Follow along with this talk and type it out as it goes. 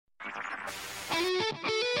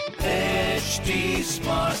HT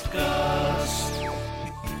Smartcast.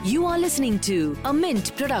 You are listening to a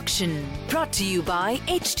Mint production brought to you by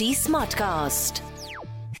HT Smartcast.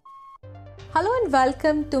 Hello and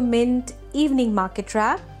welcome to Mint Evening Market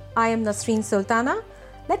Wrap. I am Nasreen Sultana.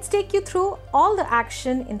 Let's take you through all the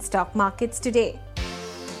action in stock markets today.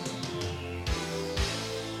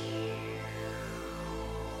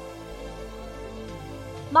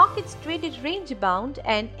 Markets traded range-bound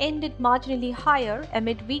and ended marginally higher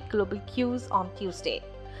amid weak global cues on Tuesday.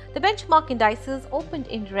 The benchmark indices opened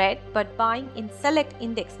in red, but buying in select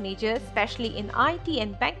index majors, especially in IT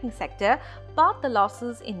and banking sector, bared the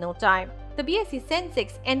losses in no time. The BSE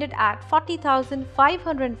Sensex ended at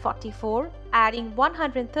 40,544, adding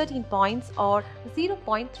 113 points or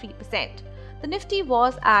 0.3%. The Nifty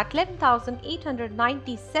was at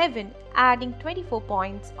 11,897, adding 24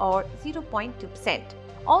 points or 0.2%.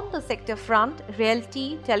 On the sector front,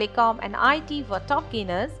 realty, telecom and IT were top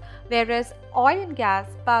gainers, whereas oil and gas,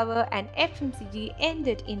 power and FMCG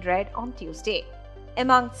ended in red on Tuesday.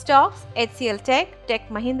 Among stocks, HCL Tech, Tech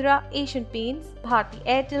Mahindra, Asian Paints, Bharti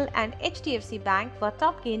Airtel and HDFC Bank were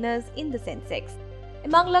top gainers in the Sensex.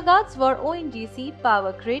 Among laggards were ONGC,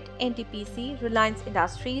 Power Grid, NTPC, Reliance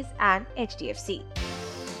Industries and HDFC.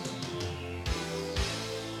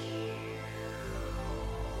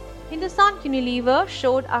 Hindustan Unilever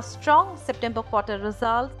showed a strong September quarter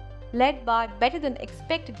results led by better than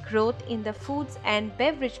expected growth in the foods and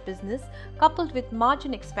beverage business coupled with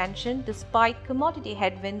margin expansion despite commodity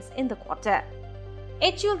headwinds in the quarter.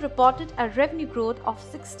 HUL reported a revenue growth of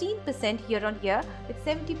 16% year-on-year with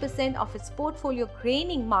 70% of its portfolio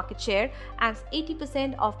gaining market share and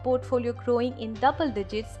 80% of portfolio growing in double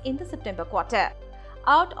digits in the September quarter.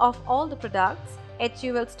 Out of all the products,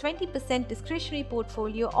 HUL's 20% discretionary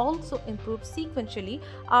portfolio also improved sequentially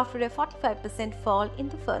after a 45% fall in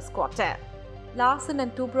the first quarter. Larsen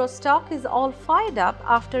 & Toubro stock is all fired up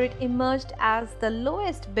after it emerged as the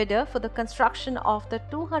lowest bidder for the construction of the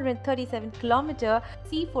 237-kilometer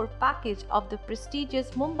C4 package of the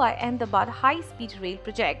prestigious Mumbai-Ahmedabad high-speed rail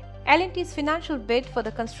project. L&T's financial bid for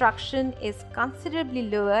the construction is considerably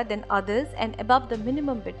lower than others and above the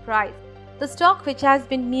minimum bid price. The stock, which has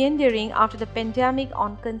been meandering after the pandemic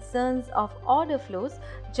on concerns of order flows,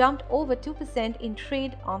 jumped over 2% in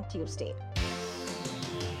trade on Tuesday.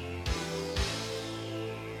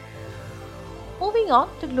 Moving on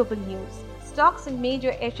to global news. Stocks in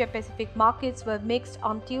major Asia-Pacific markets were mixed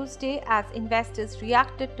on Tuesday as investors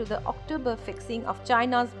reacted to the October fixing of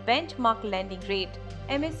China's benchmark lending rate.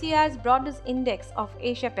 MSCI's broadest index of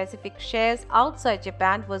Asia-Pacific shares outside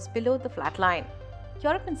Japan was below the flat line.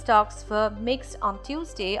 European stocks were mixed on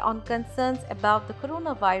Tuesday on concerns about the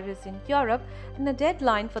coronavirus in Europe and a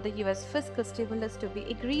deadline for the US fiscal stimulus to be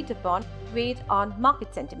agreed upon weighed on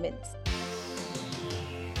market sentiments.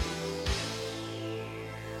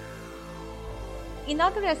 In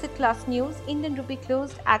other asset class news, Indian rupee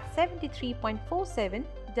closed at 73.47,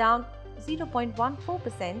 down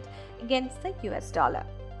 0.14% against the US dollar.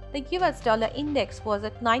 The US dollar index was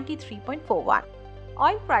at 93.41.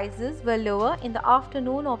 Oil prices were lower in the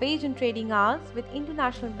afternoon of Asian trading hours, with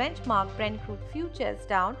international benchmark Brent crude futures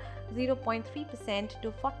down 0.3%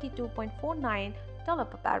 to $42.49 per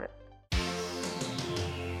barrel.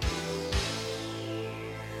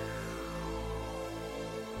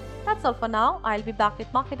 That's all for now. I'll be back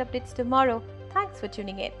with market updates tomorrow. Thanks for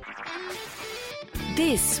tuning in.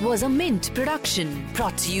 This was a Mint production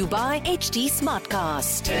brought to you by HT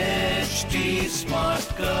Smartcast. HT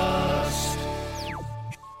Smartcast.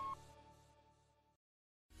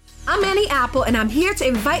 I'm Annie Apple, and I'm here to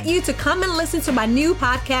invite you to come and listen to my new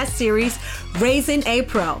podcast series, Raising a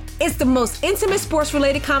Pro. It's the most intimate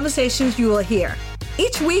sports-related conversations you will hear.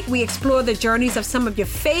 Each week, we explore the journeys of some of your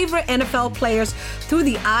favorite NFL players through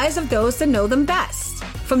the eyes of those that know them best.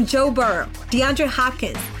 From Joe Burrow, DeAndre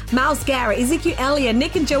Hopkins, Myles Garrett, Ezekiel Elliott,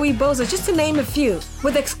 Nick and Joey Bosa, just to name a few.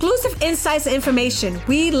 With exclusive insights and information,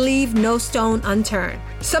 we leave no stone unturned.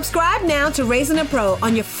 Subscribe now to Raising a Pro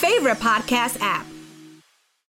on your favorite podcast app.